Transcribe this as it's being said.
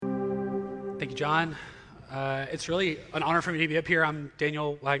Thank you, John. It's really an honor for me to be up here. I'm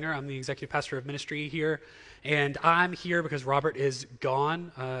Daniel Wagner. I'm the executive pastor of ministry here. And I'm here because Robert is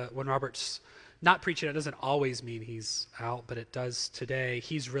gone. When Robert's not preaching, it doesn't always mean he's out, but it does today.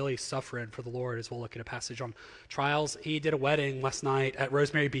 He's really suffering for the Lord, as we'll look at a passage on trials. He did a wedding last night at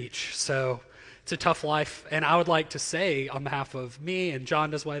Rosemary Beach, so it's a tough life. And I would like to say, on behalf of me, and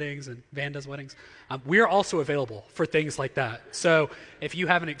John does weddings, and Van does weddings, we're also available for things like that. So if you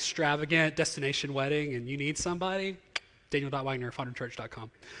have an extravagant destination wedding and you need somebody,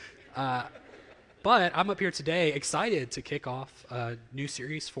 daniel.wagner@fondrenchurch.com. But I'm up here today excited to kick off a new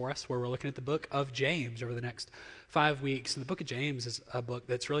series for us where we're looking at the book of James over the next 5 weeks. And the book of James is a book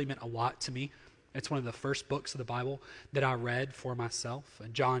that's really meant a lot to me. It's one of the first books of the Bible that I read for myself.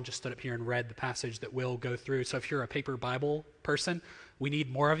 And John just stood up here and read the passage that we'll go through. So if you're a paper Bible person, we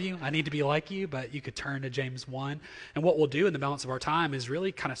need more of you. I need to be like you, but you could turn to James 1. And what we'll do in the balance of our time is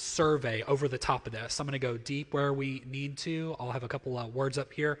really kind of survey over the top of this. I'm going to go deep where we need to. I'll have a couple of words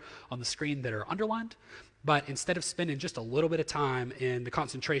up here on the screen that are underlined. But instead of spending just a little bit of time in the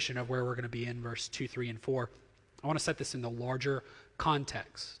concentration of where we're going to be in verse 2, 3, and 4, I want to set this in the larger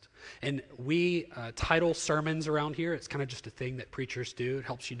context. And we title sermons around here. It's kind of just a thing that preachers do. It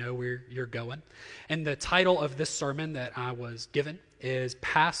helps you know where you're going. And the title of this sermon that I was given is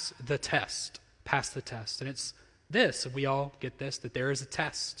Pass the Test. Pass the Test. And it's this, and we all get this, that there is a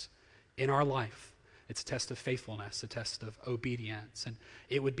test in our life. It's a test of faithfulness, a test of obedience. And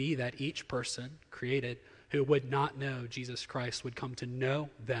it would be that each person created who would not know Jesus Christ would come to know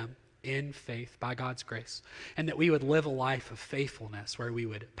them in faith by God's grace, and that we would live a life of faithfulness where we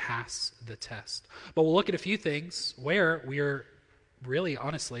would pass the test. But we'll look at a few things where we're really,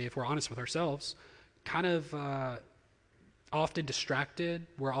 honestly, if we're honest with ourselves, kind of often distracted.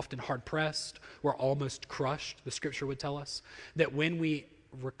 We're often hard-pressed. We're almost crushed, the scripture would tell us. That when we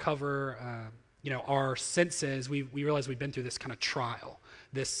recover our senses, we realize we've been through this kind of trial,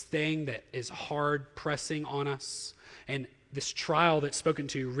 this thing that is hard pressing on us, and this trial that's spoken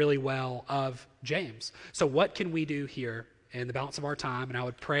to really well of James. So what can we do here in the balance of our time? And I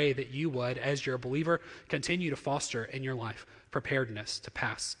would pray that you would, as you're a believer, continue to foster in your life preparedness to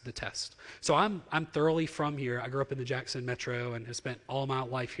pass the test. So I'm thoroughly from here. I grew up in the Jackson Metro and have spent all my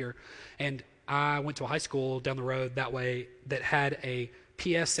life here. And I went to a high school down the road that way that had a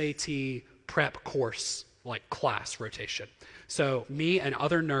PSAT prep course, like class rotation. So me and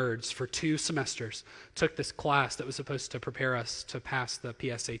other nerds for 2 semesters took this class that was supposed to prepare us to pass the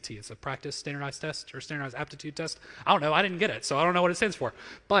PSAT. It's a practice standardized test or standardized aptitude test. I don't know. I didn't get it, so I don't know what it stands for.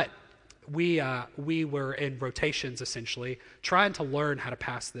 But we were in rotations, essentially, trying to learn how to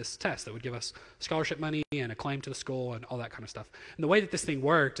pass this test that would give us scholarship money and a claim to the school and all that kind of stuff. And the way that this thing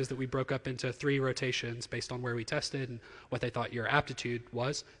worked is that we broke up into 3 rotations based on where we tested and what they thought your aptitude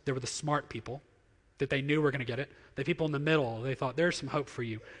was. There were the smart people that they knew were going to get it. The people in the middle, they thought there's some hope for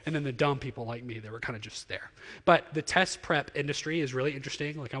you. And then the dumb people like me, they were kind of just there. But the test prep industry is really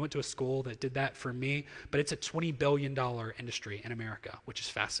interesting. Like I went to a school that did that for me, but it's a $20 billion industry in America, which is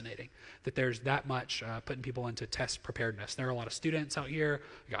fascinating that there's that much putting people into test preparedness. There are a lot of students out here,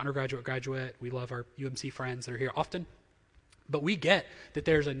 we got undergraduate, graduate. We love our UMC friends that are here often. But we get that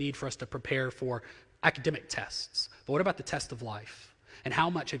there's a need for us to prepare for academic tests. But what about the test of life? And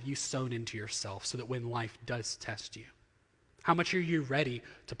how much have you sown into yourself so that when life does test you? How much are you ready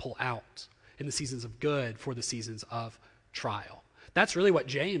to pull out in the seasons of good for the seasons of trial? That's really what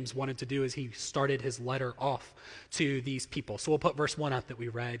James wanted to do as he started his letter off to these people. So we'll put verse 1 up that we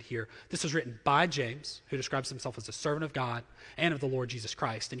read here. This was written by James, who describes himself as a servant of God and of the Lord Jesus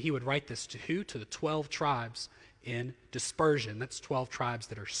Christ. And he would write this to who? To the 12 tribes in dispersion. That's 12 tribes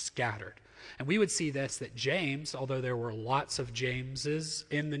that are scattered. And we would see this, that James, although there were lots of Jameses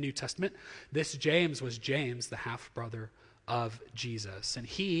in the New Testament, this James was James, the half-brother of Jesus. And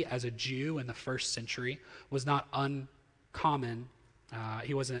he, as a Jew in the first century, was not uncommon.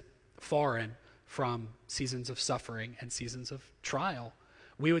 He wasn't foreign from seasons of suffering and seasons of trial.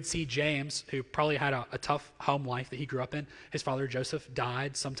 We would see James, who probably had a tough home life that he grew up in. His father, Joseph,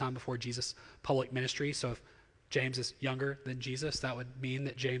 died sometime before Jesus' public ministry. So if James is younger than Jesus, that would mean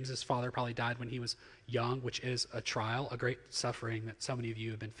that James's father probably died when he was young, which is a trial, a great suffering that so many of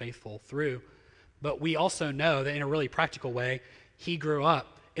you have been faithful through. But we also know that in a really practical way, he grew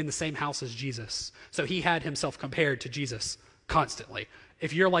up in the same house as Jesus. So he had himself compared to Jesus constantly.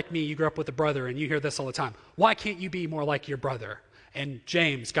 If you're like me, you grew up with a brother and you hear this all the time. Why can't you be more like your brother? And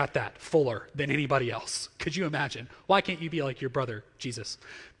James got that fuller than anybody else. Could you imagine? Why can't you be like your brother, Jesus?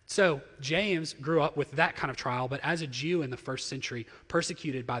 So James grew up with that kind of trial, but as a Jew in the first century,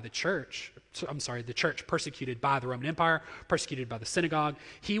 persecuted by the church persecuted by the Roman Empire, persecuted by the synagogue,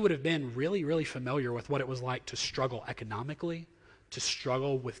 he would have been really, really familiar with what it was like to struggle economically, to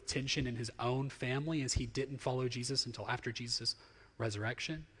struggle with tension in his own family as he didn't follow Jesus until after Jesus'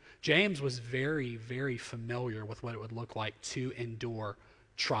 resurrection. James was very, very familiar with what it would look like to endure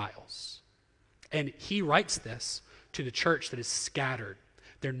trials. And he writes this to the church that is scattered.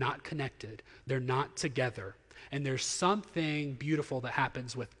 They're not connected. They're not together. And there's something beautiful that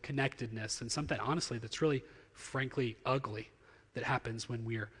happens with connectedness, and something, honestly, that's really, frankly, ugly that happens when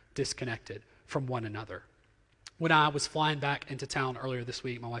we're disconnected from one another. When I was flying back into town earlier this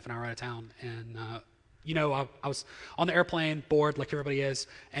week, my wife and I were out of town, and I was on the airplane, bored like everybody is,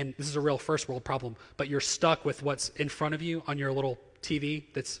 and this is a real first world problem, but you're stuck with what's in front of you on your little TV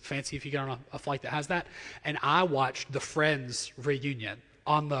that's fancy if you get on a flight that has that. And I watched the Friends reunion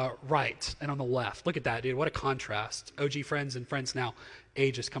on the right and on the left. Look at that, dude. What a contrast. OG Friends and Friends Now.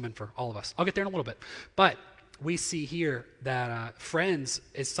 Age is coming for all of us. I'll get there in a little bit. But we see here that Friends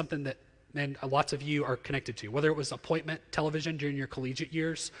is something that lots of you are connected to, whether it was appointment television during your collegiate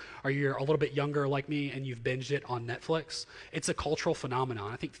years, or you're a little bit younger like me and you've binged it on Netflix. It's a cultural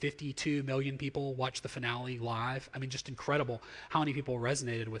phenomenon. I think 52 million people watched the finale live. I mean, just incredible how many people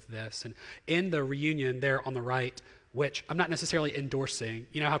resonated with this. And in the reunion there on the right, which I'm not necessarily endorsing.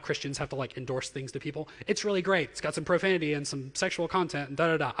 You know how Christians have to endorse things to people? It's really great. It's got some profanity and some sexual content and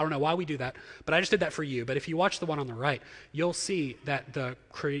da-da-da. I don't know why we do that, but I just did that for you. But if you watch the one on the right, you'll see that the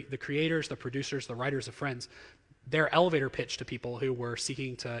creators, the producers, the writers of Friends, their elevator pitch to people who were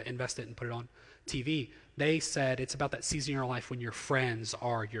seeking to invest it and put it on TV, they said it's about that season in your life when your friends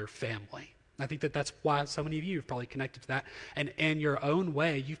are your family. I think that's why so many of you have probably connected to that. And in your own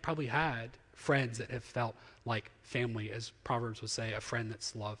way, you've probably had friends that have felt like family, as Proverbs would say, a friend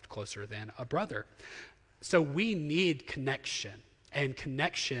that's loved closer than a brother. So we need connection, and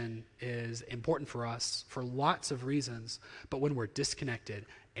connection is important for us for lots of reasons, but when we're disconnected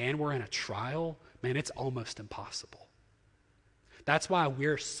and we're in a trial, man, it's almost impossible. That's why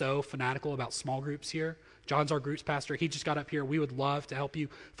we're so fanatical about small groups here. John's our groups pastor. He just got up here. We would love to help you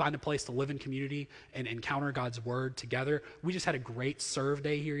find a place to live in community and encounter God's word together. We just had a great serve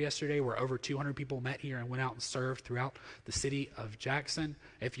day here yesterday where over 200 people met here and went out and served throughout the city of Jackson.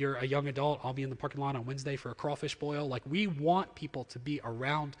 If you're a young adult, I'll be in the parking lot on Wednesday for a crawfish boil. We want people to be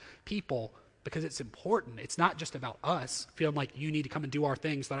around people because it's important. It's not just about us feeling like you need to come and do our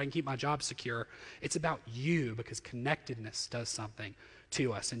thing so that I can keep my job secure. It's about you because connectedness does something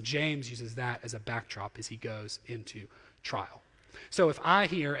to us. And James uses that as a backdrop as he goes into trial. So if I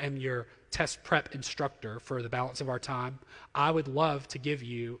here am your test prep instructor for the balance of our time, I would love to give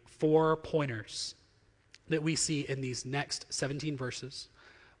you 4 pointers that we see in these next 17 verses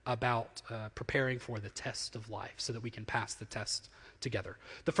about preparing for the test of life so that we can pass the test together.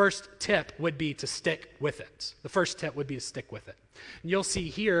 The first tip would be to stick with it. And you'll see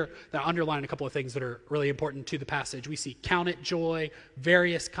here that I underline a couple of things that are really important to the passage. We see count it joy,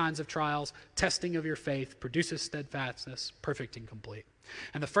 various kinds of trials, testing of your faith, produces steadfastness, perfect and complete.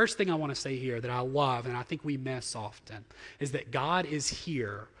 And the first thing I want to say here that I love, and I think we miss often, is that God is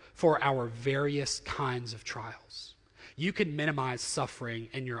here for our various kinds of trials. You can minimize suffering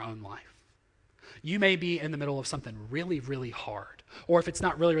in your own life. You may be in the middle of something really, really hard. Or if it's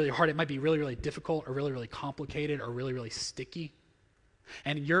not really, really hard, it might be really, really difficult or really, really complicated or really, really sticky.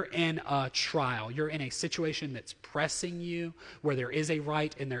 And you're in a trial. You're in a situation that's pressing you, where there is a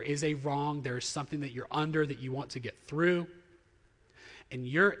right and there is a wrong. There's something that you're under that you want to get through. And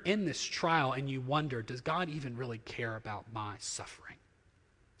you're in this trial and you wonder, does God even really care about my suffering?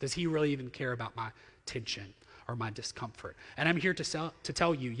 Does he really even care about my tension or my discomfort? And I'm here to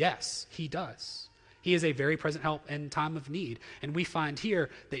tell you, yes, he does. He is a very present help in time of need. And we find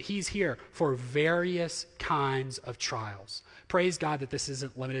here that he's here for various kinds of trials. Praise God that this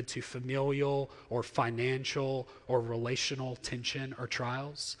isn't limited to familial or financial or relational tension or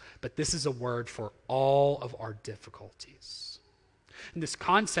trials, but this is a word for all of our difficulties. And this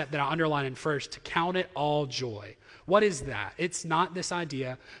concept that I underline in first, to count it all joy. What is that? It's not this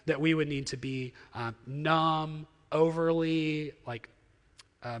idea that we would need to be numb, overly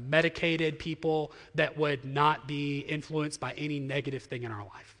medicated people that would not be influenced by any negative thing in our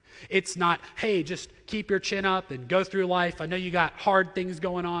life. It's not, hey, just keep your chin up and go through life. I know you got hard things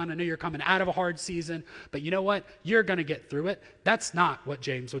going on. I know you're coming out of a hard season, but you know what? You're going to get through it. That's not what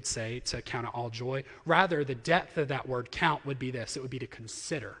James would say to count it all joy. Rather, the depth of that word count would be this. It would be to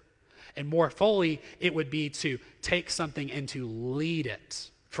consider. And more fully, it would be to take something and to lead it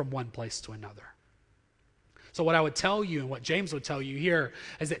from one place to another. So what I would tell you and what James would tell you here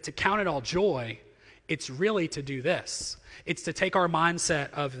is that to count it all joy, it's really to do this. It's to take our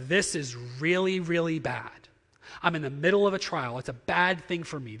mindset of this is really, really bad. I'm in the middle of a trial. It's a bad thing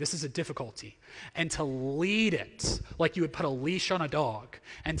for me. This is a difficulty. And to lead it like you would put a leash on a dog,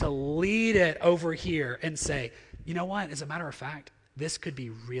 and to lead it over here and say, you know what? As a matter of fact, this could be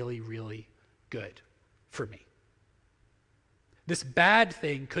really, really good for me. This bad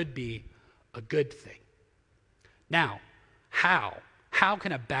thing could be a good thing. Now, how? How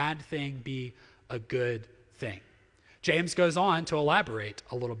can a bad thing be a good thing? James goes on to elaborate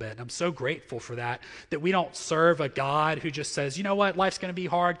a little bit. And I'm so grateful for that we don't serve a God who just says, you know what, life's going to be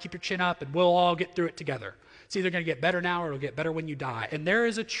hard, keep your chin up, and we'll all get through it together. It's either going to get better now or it'll get better when you die. And there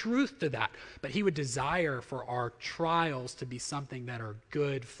is a truth to that. But he would desire for our trials to be something that are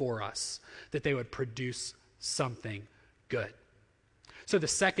good for us, that they would produce something good. So the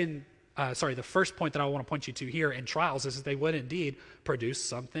first point that I want to point you to here in trials is that they would indeed produce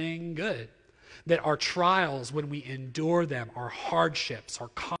something good. That our trials, when we endure them, our hardships, our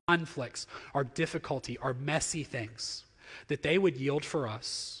conflicts, our difficulty, our messy things, that they would yield for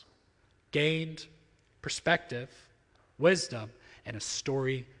us gained perspective, wisdom, and a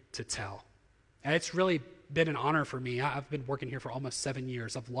story to tell. And it's really been an honor for me. I've been working here for almost 7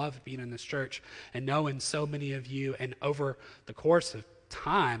 years. I've loved being in this church and knowing so many of you. And over the course of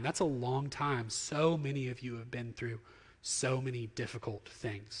time, that's a long time, so many of you have been through so many difficult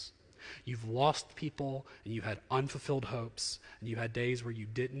things. You've lost people, and you had unfulfilled hopes, and you had days where you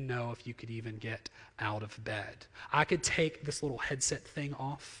didn't know if you could even get out of bed. I could take this little headset thing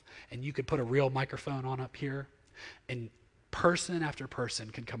off, and you could put a real microphone on up here, and person after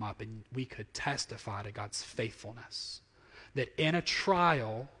person could come up, and we could testify to God's faithfulness. That in a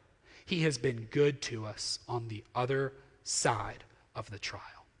trial, he has been good to us on the other side of the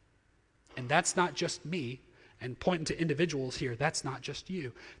trial. And that's not just me. And pointing to individuals here, that's not just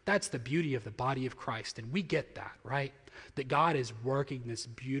you. That's the beauty of the body of Christ. And we get that, right? That God is working this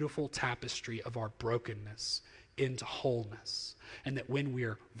beautiful tapestry of our brokenness into wholeness. And that when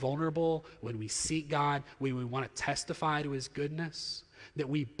we're vulnerable, when we seek God, when we want to testify to his goodness, that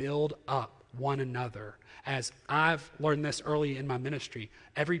we build up one another. As I've learned this early in my ministry,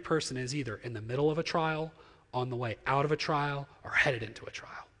 every person is either in the middle of a trial, on the way out of a trial, or headed into a trial.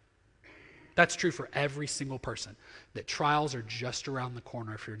 That's true for every single person, that trials are just around the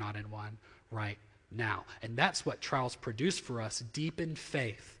corner if you're not in one right now. And that's what trials produce for us, deepened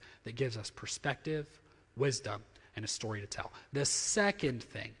faith that gives us perspective, wisdom, and a story to tell. The second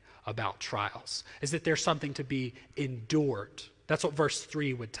thing about trials is that there's something to be endured. That's what verse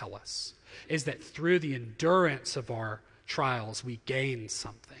 3 would tell us, is that through the endurance of our trials, we gain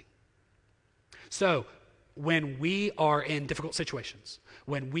something. So, when we are in difficult situations,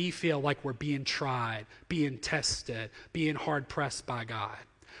 when we feel like we're being tried, being tested, being hard-pressed by God,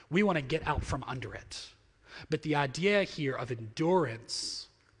 we want to get out from under it. But the idea here of endurance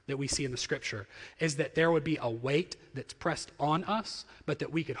that we see in the scripture is that there would be a weight that's pressed on us, but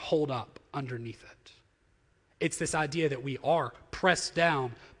that we could hold up underneath it. It's this idea that we are pressed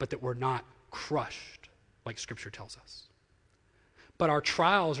down, but that we're not crushed, like scripture tells us. But our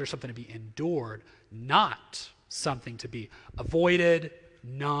trials are something to be endured, not something to be avoided,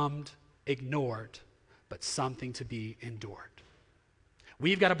 numbed, ignored, but something to be endured.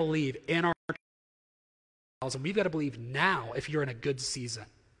 We've got to believe in our trials, and we've got to believe now, if you're in a good season,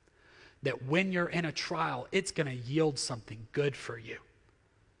 that when you're in a trial, it's going to yield something good for you.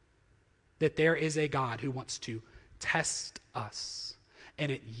 That there is a God who wants to test us,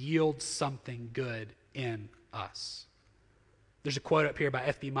 and it yields something good in us. There's a quote up here by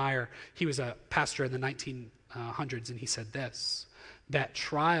F.B. Meyer. He was a pastor in the 1900s, and he said this, that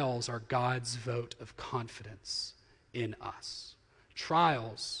trials are God's vote of confidence in us.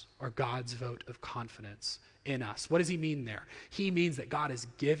 Trials are God's vote of confidence in us. What does he mean there? He means that God is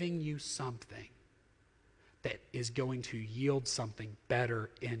giving you something that is going to yield something better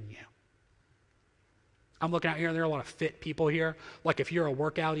in you. I'm looking out here, and there are a lot of fit people here. Like if you're a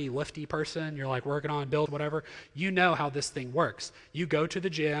workouty, lifty person, you're like working on build, whatever, you know how this thing works. You go to the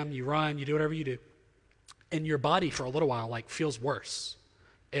gym, you run, you do whatever you do, and your body for a little while like feels worse.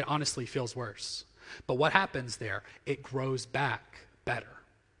 It honestly feels worse. But what happens there? It grows back better.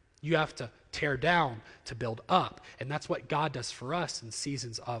 You have to tear down to build up. And that's what God does for us in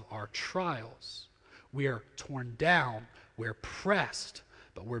seasons of our trials. We are torn down, we're pressed,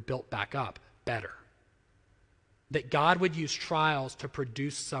 but we're built back up better. That God would use trials to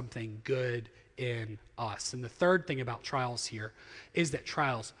produce something good in us. And the third thing about trials here is that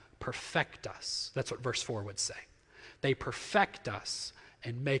trials perfect us. That's what verse 4 would say. They perfect us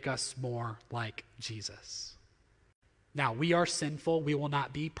and make us more like Jesus. Now, we are sinful. We will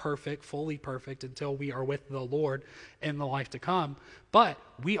not be perfect, fully perfect, until we are with the Lord in the life to come. But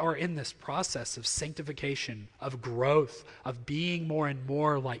we are in this process of sanctification, of growth, of being more and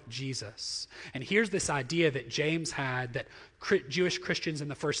more like Jesus. And here's this idea that James had, that Jewish Christians in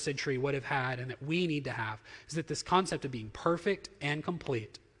the first century would have had, and that we need to have, is that this concept of being perfect and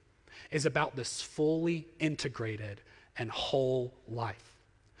complete is about this fully integrated and whole life.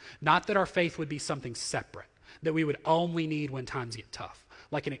 Not that our faith would be something separate, that we would only need when times get tough,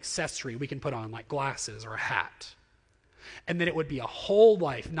 like an accessory we can put on, like glasses or a hat. And that it would be a whole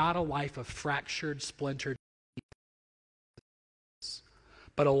life, not a life of fractured, splintered,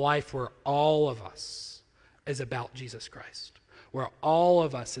 but a life where all of us is about Jesus Christ, where all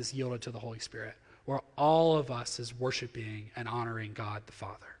of us is yielded to the Holy Spirit, where all of us is worshiping and honoring God the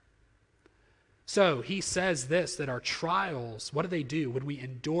Father. So he says this, that our trials, what do? When we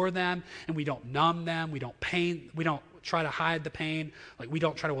endure them and we don't numb them, we don't try to hide the pain, like we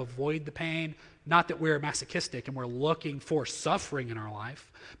don't try to avoid the pain. Not that we're masochistic and we're looking for suffering in our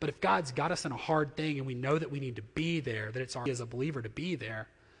life, but if God's got us in a hard thing and we know that we need to be there, that it's our as a believer to be there,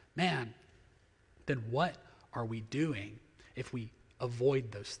 man, then what are we doing if we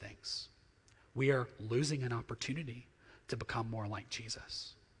avoid those things? We are losing an opportunity to become more like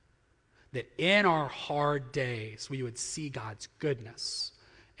Jesus. That in our hard days, we would see God's goodness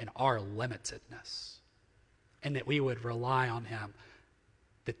in our limitedness, and that we would rely on him,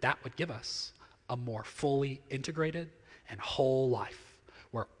 that would give us a more fully integrated and whole life,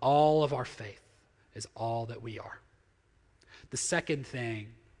 where all of our faith is all that we are. The second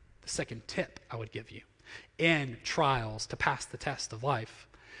tip I would give you in trials to pass the test of life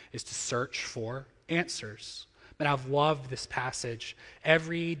is to search for answers. But I've loved this passage.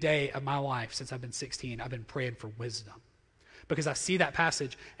 Every day of my life since I've been 16, I've been praying for wisdom. Because I see that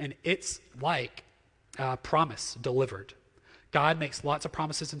passage, and it's like a promise delivered. God makes lots of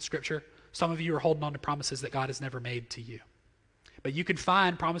promises in Scripture. Some of you are holding on to promises that God has never made to you. But you can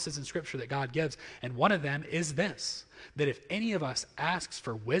find promises in Scripture that God gives, and one of them is this, that if any of us asks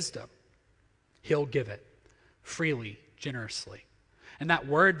for wisdom, he'll give it freely, generously. And that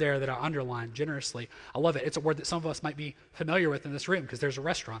word there that I underlined, generously, I love it. It's a word that some of us might be familiar with in this room because there's a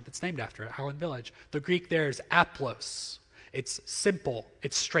restaurant that's named after it, Howland Village. The Greek there is aplos. It's simple,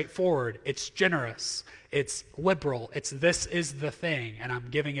 it's straightforward, it's generous, it's liberal, it's this is the thing, and I'm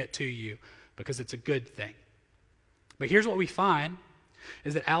giving it to you because it's a good thing. But here's what we find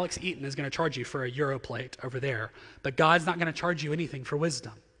is that Alex Eaton is going to charge you for a Euro plate over there, but God's not going to charge you anything for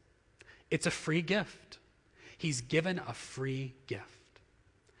wisdom. It's a free gift. He's given a free gift.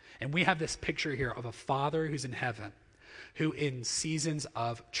 And we have this picture here of a Father who's in heaven, who in seasons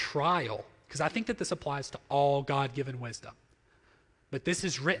of trial, because I think that this applies to all God-given wisdom, but this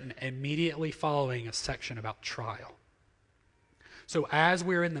is written immediately following a section about trial. So as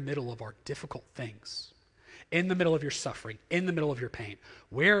we're in the middle of our difficult things, in the middle of your suffering, in the middle of your pain,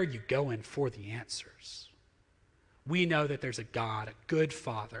 where are you going for the answers? We know that there's a God, a good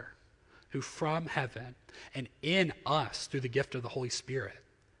Father, who from heaven and in us through the gift of the Holy Spirit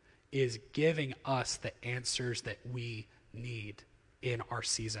is giving us the answers that we need in our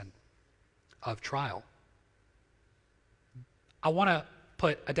season of trial. I want to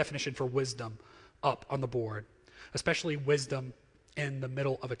put a definition for wisdom up on the board, especially wisdom in the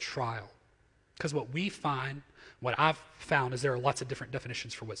middle of a trial. Because what I've found is there are lots of different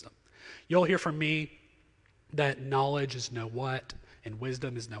definitions for wisdom. You'll hear from me that knowledge is know what, and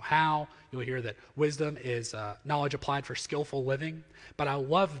wisdom is know how. You'll hear that wisdom is knowledge applied for skillful living. But I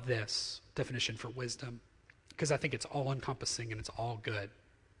love this definition for wisdom because I think it's all-encompassing and it's all good.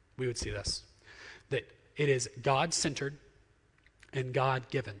 We would see this, that it is God-centered and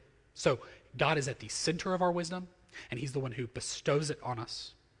God-given. So God is at the center of our wisdom, and he's the one who bestows it on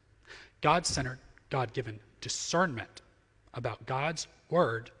us. God-centered, God-given discernment about God's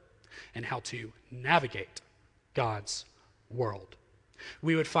word and how to navigate God's world.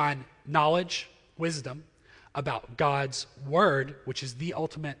 We would find knowledge, wisdom about God's word, which is the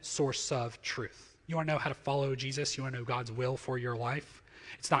ultimate source of truth. You want to know how to follow Jesus? You want to know God's will for your life?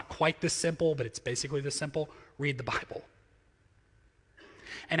 It's not quite this simple, but it's basically this simple. Read the Bible.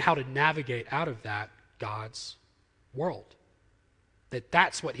 And how to navigate out of that God's world.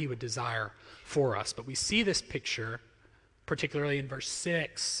 That's what he would desire for us. But we see this picture, particularly in verse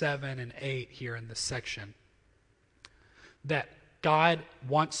 6, 7, and 8 here in this section, that God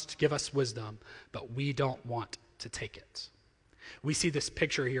wants to give us wisdom, but we don't want to take it. We see this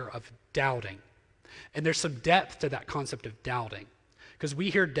picture here of doubting. And there's some depth to that concept of doubting. Because we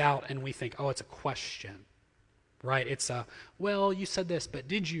hear doubt and we think, oh, it's a question, right? It's a, well, you said this, but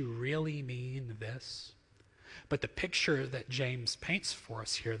did you really mean this? But the picture that James paints for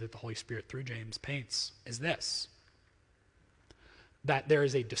us here, that the Holy Spirit through James paints, is this: that there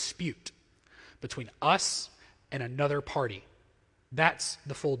is a dispute between us and another party. That's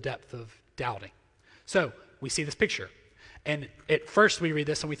the full depth of doubting. So we see this picture, and at first we read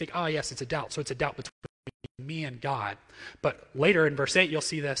this and we think, oh yes, it's a doubt. So it's a doubt between me and God. But later in verse 8, you'll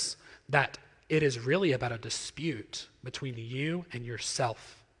see this, that it is really about a dispute between you and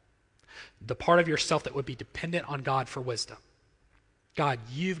yourself. The part of yourself that would be dependent on God for wisdom. God,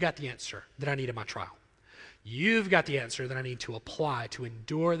 you've got the answer that I need in my trial. You've got the answer that I need to apply to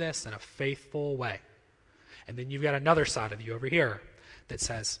endure this in a faithful way. And then you've got another side of you over here that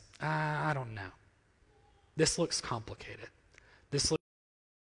says, I don't know. This looks complicated. This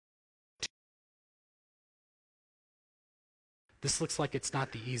looks like it's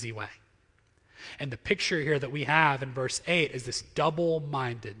not the easy way. And the picture here that we have in verse 8 is this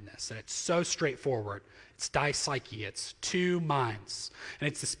double-mindedness, and it's so straightforward. It's dipsyche, it's two minds. And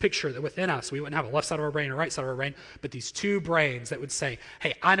it's this picture that within us, we wouldn't have a left side of our brain and a right side of our brain, but these two brains that would say,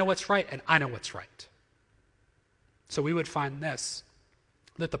 hey, I know what's right and I know what's right. So we would find this,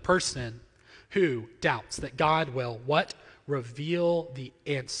 that the person who doubts that God will, what? Reveal the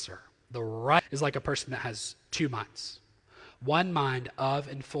answer. The right is like a person that has two minds. One mind of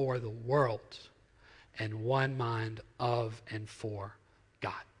and for the world, and one mind of and for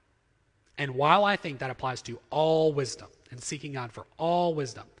God. And while I think that applies to all wisdom and seeking God for all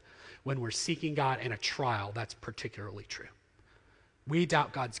wisdom, when we're seeking God in a trial, that's particularly true. We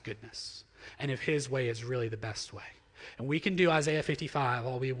doubt God's goodness and if his way is really the best way. And we can do Isaiah 55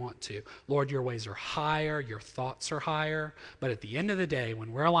 all we want to. Lord, your ways are higher, your thoughts are higher. But at the end of the day,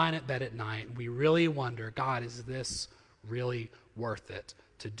 when we're lying at bed at night, we really wonder, God, is this really worth it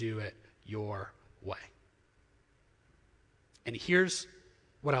to do it your way? And here's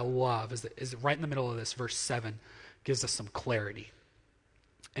what I love, is right in the middle of this, verse 7 gives us some clarity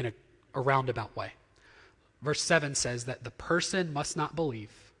in a roundabout way. Verse 7 says that the person must not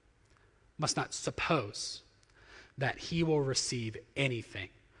believe, must not suppose that he will receive anything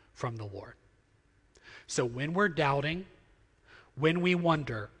from the Lord. So when we're doubting, when we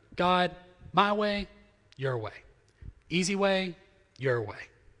wonder, God, my way, your way. Easy way, your way.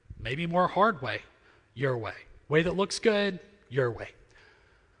 Maybe more hard way, your way. Way that looks good, your way.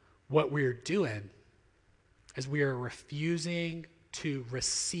 What we're doing is we are refusing to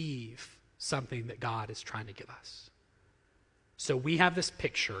receive something that God is trying to give us. So we have this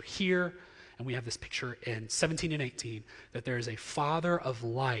picture here, and we have this picture in 17 and 18, that there is a Father of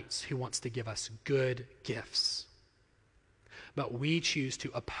lights who wants to give us good gifts. But we choose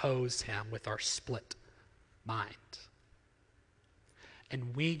to oppose him with our split mind.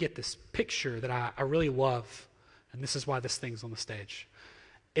 And we get this picture that I really love, and this is why this thing's on the stage.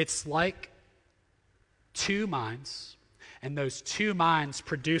 It's like two minds, and those two minds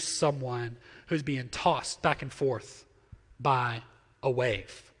produce someone who's being tossed back and forth by a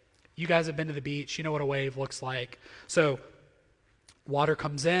wave. You guys have been to the beach, you know what a wave looks like. So water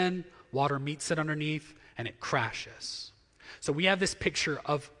comes in, water meets it underneath, and it crashes. So we have this picture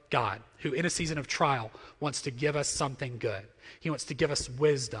of God, who in a season of trial wants to give us something good. He wants to give us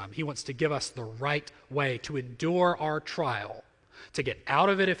wisdom. He wants to give us the right way to endure our trial, to get out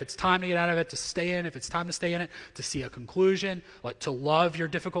of it if it's time to get out of it, to stay in if it's time to stay in it, to see a conclusion, like to love your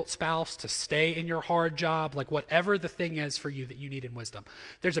difficult spouse, to stay in your hard job, like whatever the thing is for you that you need in wisdom.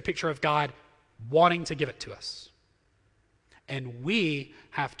 There's a picture of God wanting to give it to us. And we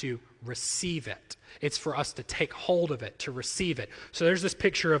have to receive it. It's for us to take hold of it, to receive it. So there's this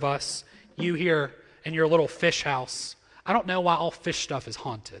picture of us, you here in your little fish house. I don't know why all fish stuff is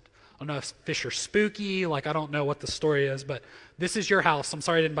haunted. I don't know if fish are spooky, like I don't know what the story is, but this is your house. I'm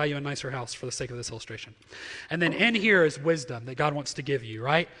sorry I didn't buy you a nicer house for the sake of this illustration. And then in here is wisdom that God wants to give you,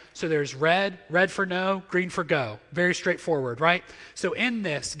 right? So there's red for no, green for go. Very straightforward, right? So in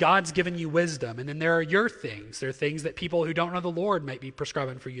this, God's given you wisdom, and then there are your things. There are things that people who don't know the Lord might be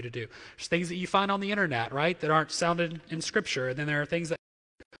prescribing for you to do. There's things that you find on the internet, right, that aren't sounded in Scripture, and then there are things that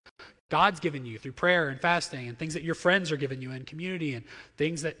God's given you through prayer and fasting, and things that your friends are giving you in community, and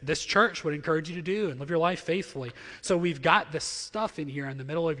things that this church would encourage you to do and live your life faithfully. So we've got this stuff in here in the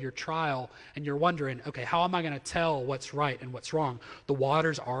middle of your trial, and you're wondering, okay, how am I going to tell what's right and what's wrong? The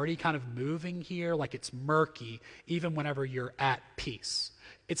water's already kind of moving here, like it's murky, even whenever you're at peace.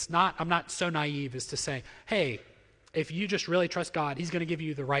 I'm not so naive as to say, hey, if you just really trust God, he's going to give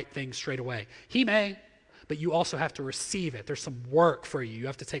you the right thing straight away. He may, but you also have to receive it. There's some work for you. You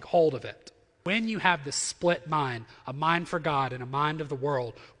have to take hold of it. When you have this split mind, a mind for God and a mind of the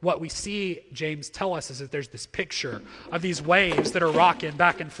world, what we see James tell us is that there's this picture of these waves that are rocking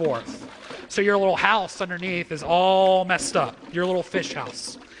back and forth. So your little house underneath is all messed up, your little fish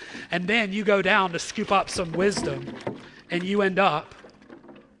house. And then you go down to scoop up some wisdom, and you end up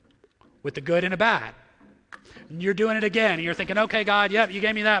with the good and a bad. And you're doing it again, and you're thinking, okay, God, yep, you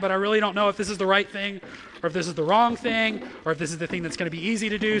gave me that, but I really don't know if this is the right thing, or if this is the wrong thing, or if this is the thing that's going to be easy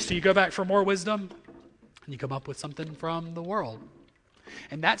to do. So you go back for more wisdom, and you come up with something from the world.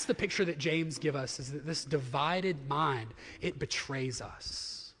 And that's the picture that James gives us, is that this divided mind, it betrays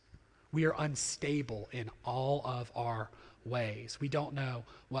us. We are unstable in all of our ways. We don't know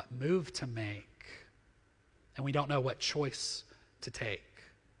what move to make, and we don't know what choice to take.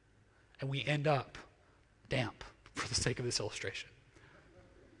 And we end up damp, for the sake of this illustration.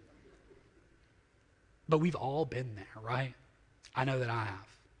 But we've all been there, right? I know that I have.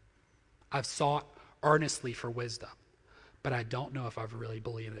 I've sought earnestly for wisdom, but I don't know if I've really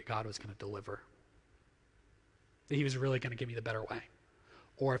believed that God was going to deliver, that he was really going to give me the better way,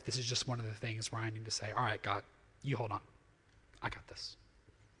 or if this is just one of the things where I need to say, all right, God, you hold on. I got this.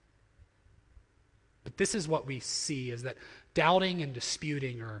 But this is what we see, is that doubting and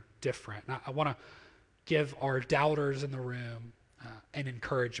disputing are different. And I want to give our doubters in the room an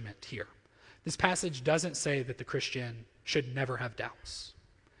encouragement here. This passage doesn't say that the Christian should never have doubts.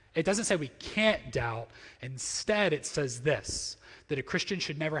 It doesn't say we can't doubt. Instead, it says this, that a Christian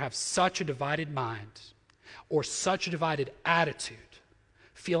should never have such a divided mind or such a divided attitude,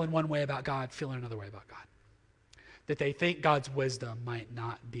 feeling one way about God, feeling another way about God, that they think God's wisdom might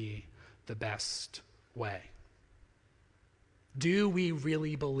not be the best way. Do we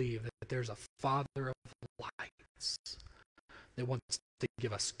really believe that there's a Father of lights that wants to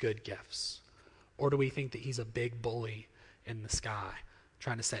give us good gifts? Or do we think that he's a big bully in the sky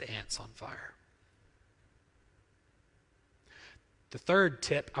trying to set ants on fire? The third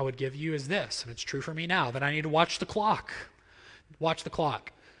tip I would give you is this, and it's true for me now, that I need to watch the clock. Watch the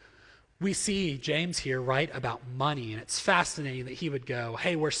clock. We see James here write about money, and it's fascinating that he would go,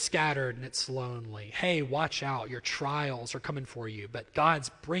 hey, we're scattered and it's lonely. Hey, watch out, your trials are coming for you, but God's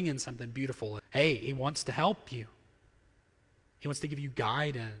bringing something beautiful. Hey, he wants to help you. He wants to give you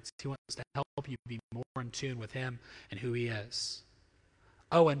guidance. He wants to help you be more in tune with him and who he is.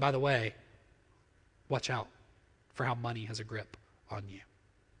 Oh, and by the way, watch out for how money has a grip on you.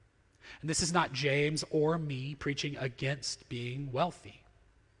 And this is not James or me preaching against being wealthy.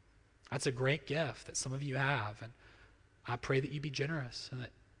 That's a great gift that some of you have, and I pray that you be generous, and that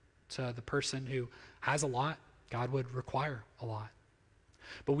to the person who has a lot, God would require a lot.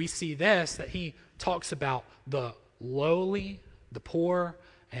 But we see this, that he talks about the lowly, the poor,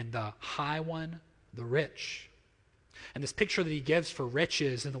 and the high one, the rich. And this picture that he gives for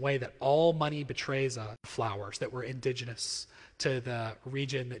riches in the way that all money betrays flowers that were indigenous to the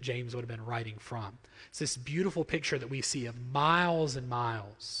region that James would have been writing from. It's this beautiful picture that we see of miles and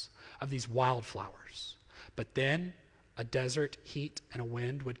miles of these wildflowers. But then a desert heat and a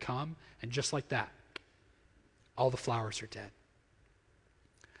wind would come, and just like that, all the flowers are dead.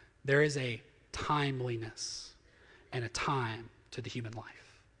 There is a timeliness and a time to the human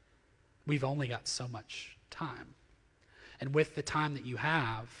life. We've only got so much time. And with the time that you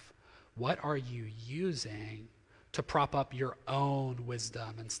have, what are you using to prop up your own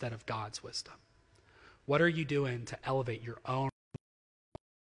wisdom instead of God's wisdom? What are you doing to elevate your own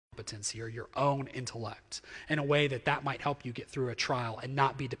competency or your own intellect in a way that might help you get through a trial and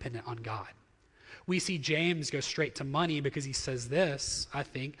not be dependent on God? We see James go straight to money because he says this, I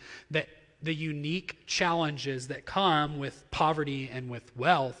think, that the unique challenges that come with poverty and with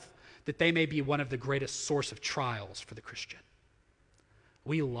wealth, that they may be one of the greatest source of trials for the Christian.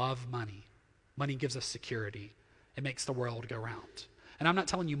 We love money. Money gives us security. It makes the world go round. And I'm not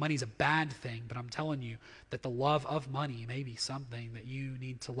telling you money's a bad thing, but I'm telling you that the love of money may be something that you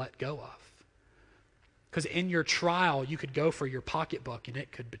need to let go of. Because in your trial, you could go for your pocketbook and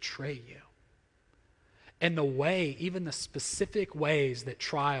it could betray you. And the way, even the specific ways that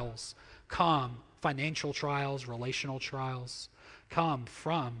trials come, financial trials, relational trials, come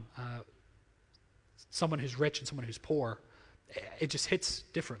from someone who's rich and someone who's poor, it just hits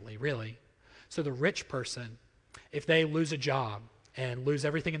differently, really. So the rich person, if they lose a job and lose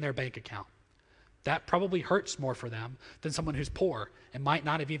everything in their bank account, that probably hurts more for them than someone who's poor and might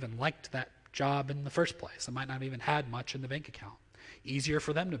not have even liked that job in the first place and might not have even had much in the bank account. Easier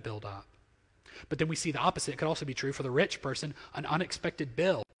for them to build up. But then we see the opposite. It could also be true for the rich person. An unexpected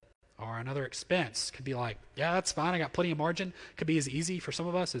bill or another expense could be like, yeah, that's fine, I got plenty of margin. Could be as easy for some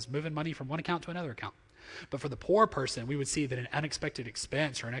of us as moving money from one account to another account. But for the poor person, we would see that an unexpected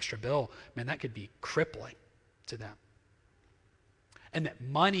expense or an extra bill, man, that could be crippling to them. And that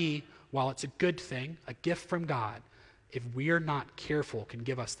money, while it's a good thing, a gift from God, if we're not careful, can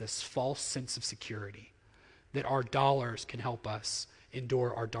give us this false sense of security that our dollars can help us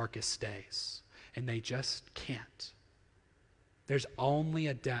endure our darkest days. And they just can't. There's only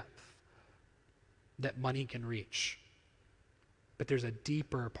a depth that money can reach. But there's a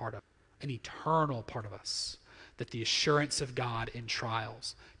deeper part of, an eternal part of us that the assurance of God in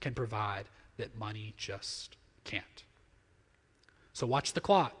trials can provide that money just can't. So watch the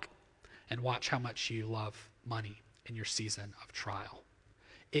clock and watch how much you love money in your season of trial.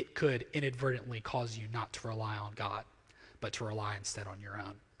 It could inadvertently cause you not to rely on God, but to rely instead on your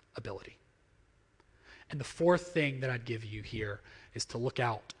own ability. And the fourth thing that I'd give you here is to look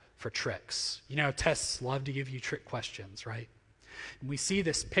out for tricks. You know, tests love to give you trick questions, right? And we see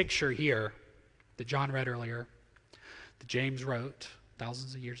this picture here that John read earlier, that James wrote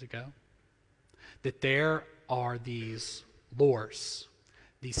thousands of years ago, that there are these lures,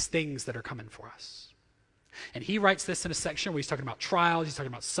 these things that are coming for us. And he writes this in a section where he's talking about trials, he's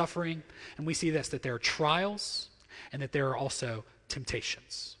talking about suffering, and we see this, that there are trials and that there are also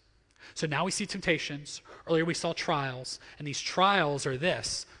temptations. So now we see temptations. Earlier we saw trials, and these trials are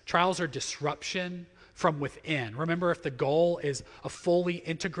this. Trials are disruption from within. Remember, if the goal is a fully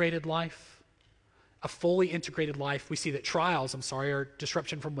integrated life, we see that trials, are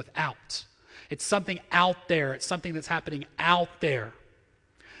disruption from without. It's something out there. It's something that's happening out there.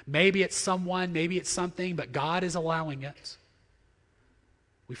 Maybe it's someone, maybe it's something, but God is allowing it.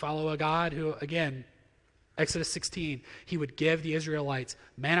 We follow a God who, again, Exodus 16, he would give the Israelites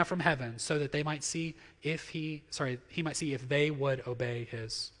manna from heaven so that they might see he might see if they would obey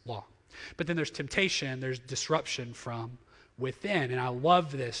his law. But then there's temptation, there's disruption from within. And I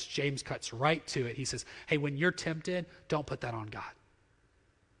love this. James cuts right to it. He says, hey, when you're tempted, don't put that on God.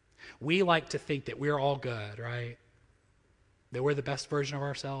 We like to think that we're all good, right? That we're the best version of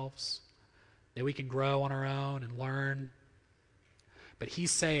ourselves, that we can grow on our own and learn. But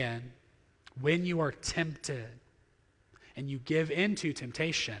he's saying, when you are tempted and you give into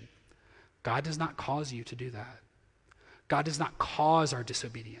temptation, God does not cause you to do that. God does not cause our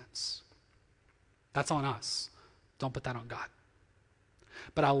disobedience. That's on us. Don't put that on God.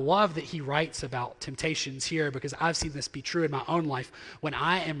 But I love that he writes about temptations here, because I've seen this be true in my own life. When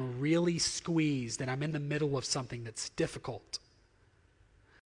I am really squeezed and I'm in the middle of something that's difficult,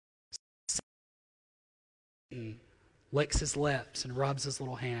 Satan licks his lips and rubs his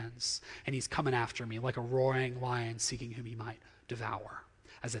little hands, and he's coming after me like a roaring lion seeking whom he might devour,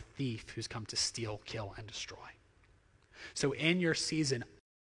 as a thief who's come to steal, kill, and destroy. So in your season,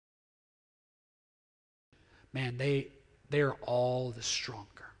 man, they are all the stronger.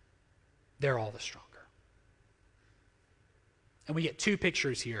 They're all the stronger. And we get two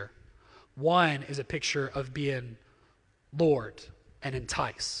pictures here. One is a picture of being lured and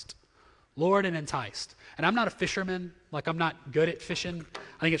enticed. Lured and enticed. And I'm not a fisherman. I'm not good at fishing.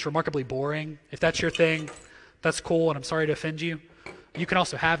 I think it's remarkably boring. If that's your thing, that's cool, and I'm sorry to offend you. You can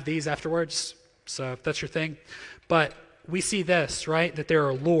also have these afterwards, so if that's your thing. But we see this, right? That there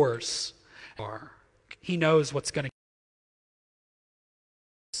are lures. He knows what's going to.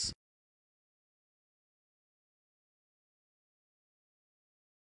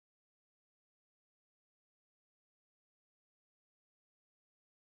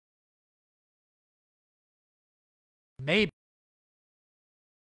 Maybe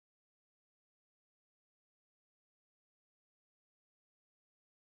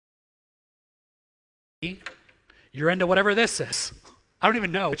you're into whatever this is. I don't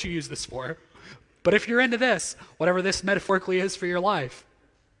even know what you use this for. But if you're into this, whatever this metaphorically is for your life,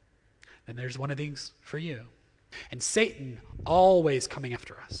 then there's one of these for you. And Satan always coming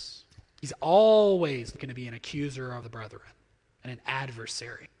after us. He's always going to be an accuser of the brethren and an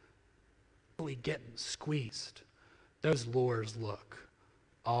adversary. Really getting squeezed. Those lures look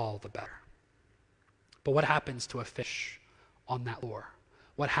all the better. But what happens to a fish on that lure?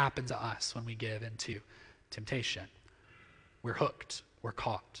 What happens to us when we give into temptation? We're hooked, we're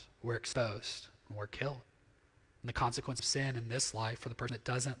caught, we're exposed, and we're killed. And the consequence of sin in this life for the person that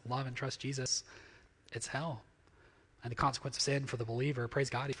doesn't love and trust Jesus, it's hell. And the consequence of sin for the believer, praise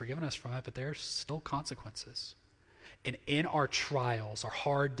God, he's forgiven us from it, but there's still consequences. And in our trials, our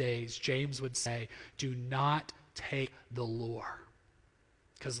hard days, James would say, do not take the lure,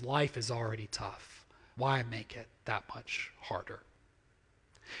 because life is already tough. Why make it that much harder?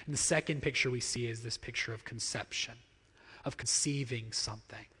 And the second picture we see is this picture of conception, of conceiving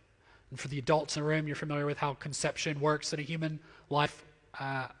something. And for the adults in the room, you're familiar with how conception works in a human life.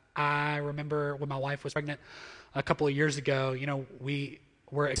 I remember when my wife was pregnant a couple of years ago, we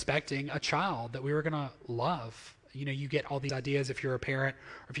were expecting a child that we were going to love. You get all these ideas if you're a parent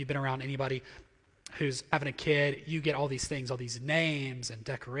or if you've been around anybody who's having a kid, you get all these things, all these names and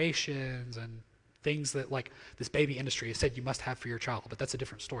decorations and things that like this baby industry has said you must have for your child, but that's a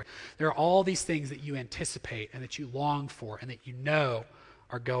different story. There are all these things that you anticipate and that you long for and that you know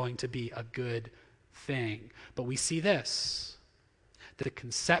are going to be a good thing. But we see this, that the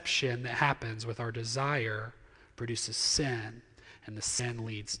conception that happens with our desire produces sin, and the sin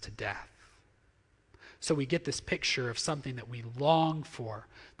leads to death. So we get this picture of something that we long for,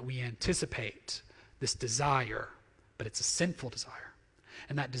 that we anticipate, this desire, but it's a sinful desire.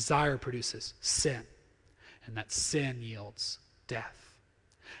 And that desire produces sin, and that sin yields death.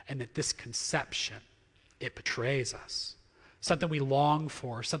 And that this conception, it betrays us. Something we long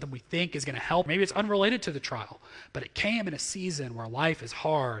for, something we think is going to help. Maybe it's unrelated to the trial, but it came in a season where life is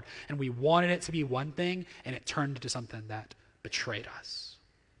hard, and we wanted it to be one thing, and it turned into something that betrayed us.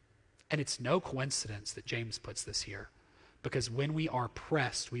 And it's no coincidence that James puts this here, because when we are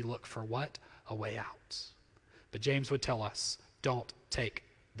pressed, we look for what? A way out. But James would tell us, don't take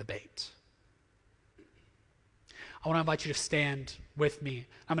the bait. I want to invite you to stand with me.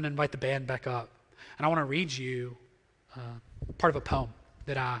 I'm going to invite the band back up, and I want to read you part of a poem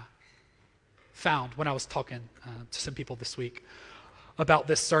that I found when I was talking to some people this week about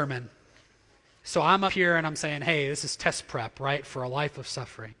this sermon. So I'm up here and I'm saying, hey, this is test prep, right, for a life of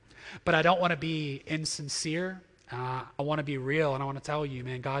suffering. But I don't want to be insincere. I want to be real, and I want to tell you,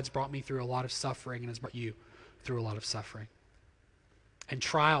 man, God's brought me through a lot of suffering and has brought you through a lot of suffering. And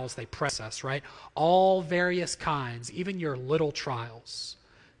trials, they press us, right? All various kinds, even your little trials,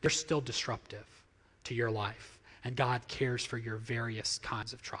 they're still disruptive to your life. And God cares for your various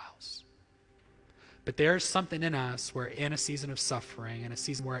kinds of trials. But there's something in us where in a season of suffering, in a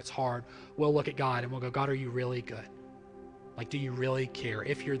season where it's hard, we'll look at God and we'll go, God, are you really good? Like, do you really care?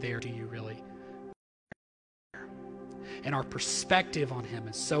 If you're there, do you really care? And our perspective on him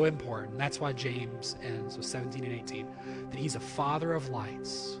is so important. That's why James ends with 17 and 18, that he's a father of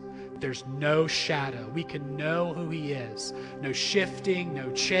lights. There's no shadow. We can know who he is. No shifting,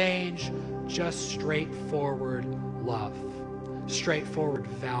 no change, just straightforward love, straightforward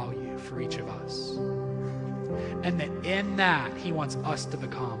value for each of us. And that in that, he wants us to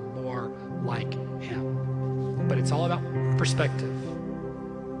become more like him. But it's all about perspective.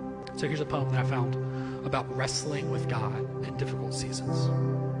 So here's a poem that I found about wrestling with God in difficult seasons.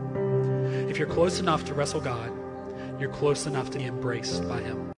 If you're close enough to wrestle God, you're close enough to be embraced by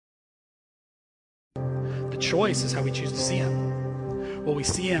him. The choice is how we choose to see him. Will we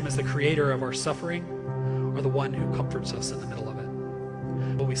see him as the creator of our suffering, or the one who comforts us in the middle of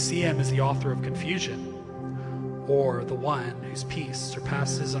it? Will we see him as the author of confusion, or the one whose peace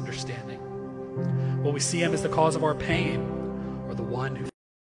surpasses understanding? Will we see him as the cause of our pain, or the one who...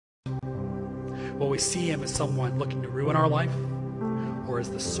 Will we see him as someone looking to ruin our life, or as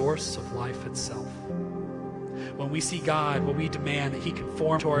the source of life itself? When we see God, will we demand that he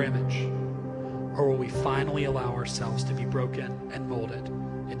conform to our image, or will we finally allow ourselves to be broken and molded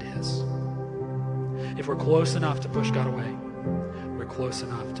into his? If we're close enough to push God away, we're close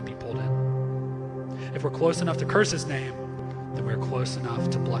enough to be pulled in. If we're close enough to curse his name, then we're close enough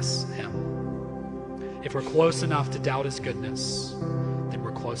to bless him. If we're close enough to doubt his goodness, then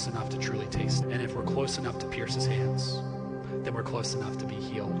we're close enough to truly taste it. And if we're close enough to pierce his hands, then we're close enough to be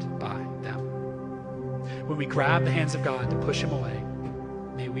healed by them. When we grab the hands of God to push him away,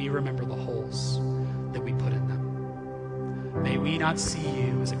 may we remember the holes that we put in them. May we not see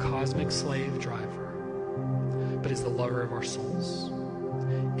you as a cosmic slave driver, but as the lover of our souls.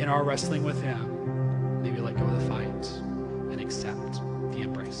 In our wrestling with him, may we let go of the fight and accept the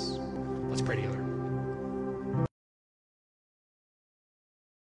embrace. Let's pray together.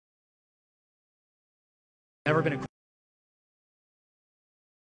 Never been a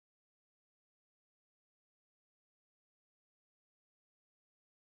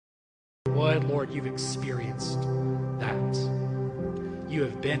what, Lord, you've experienced that. You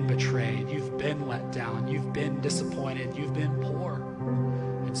have been betrayed. You've been let down. You've been disappointed. You've been poor.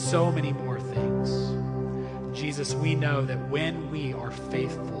 And so many more things. Jesus, we know that when we are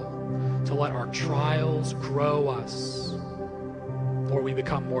faithful to let our trials grow us, Lord, we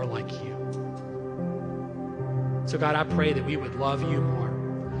become more like you. So God, I pray that we would love you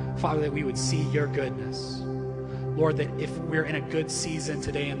more. Father, that we would see your goodness. Lord, that if we're in a good season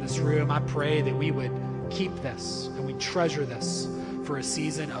today in this room, I pray that we would keep this and we treasure this for a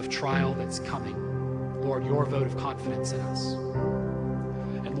season of trial that's coming. Lord, your vote of confidence in us.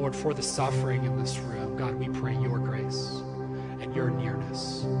 And Lord, for the suffering in this room, God, we pray your grace and your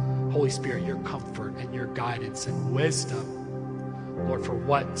nearness. Holy Spirit, your comfort and your guidance and wisdom, Lord, for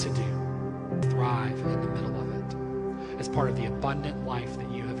what to do, thrive in the middle of it as part of the abundant life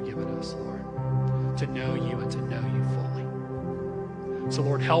that you have given us, Lord. to know you and to know you fully. So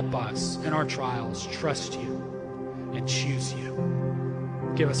Lord, help us in our trials, trust you and choose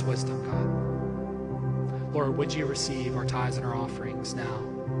you. Give us wisdom, God. Lord, would you receive our tithes and our offerings now?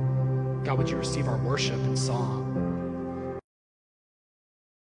 God, would you receive our worship and song?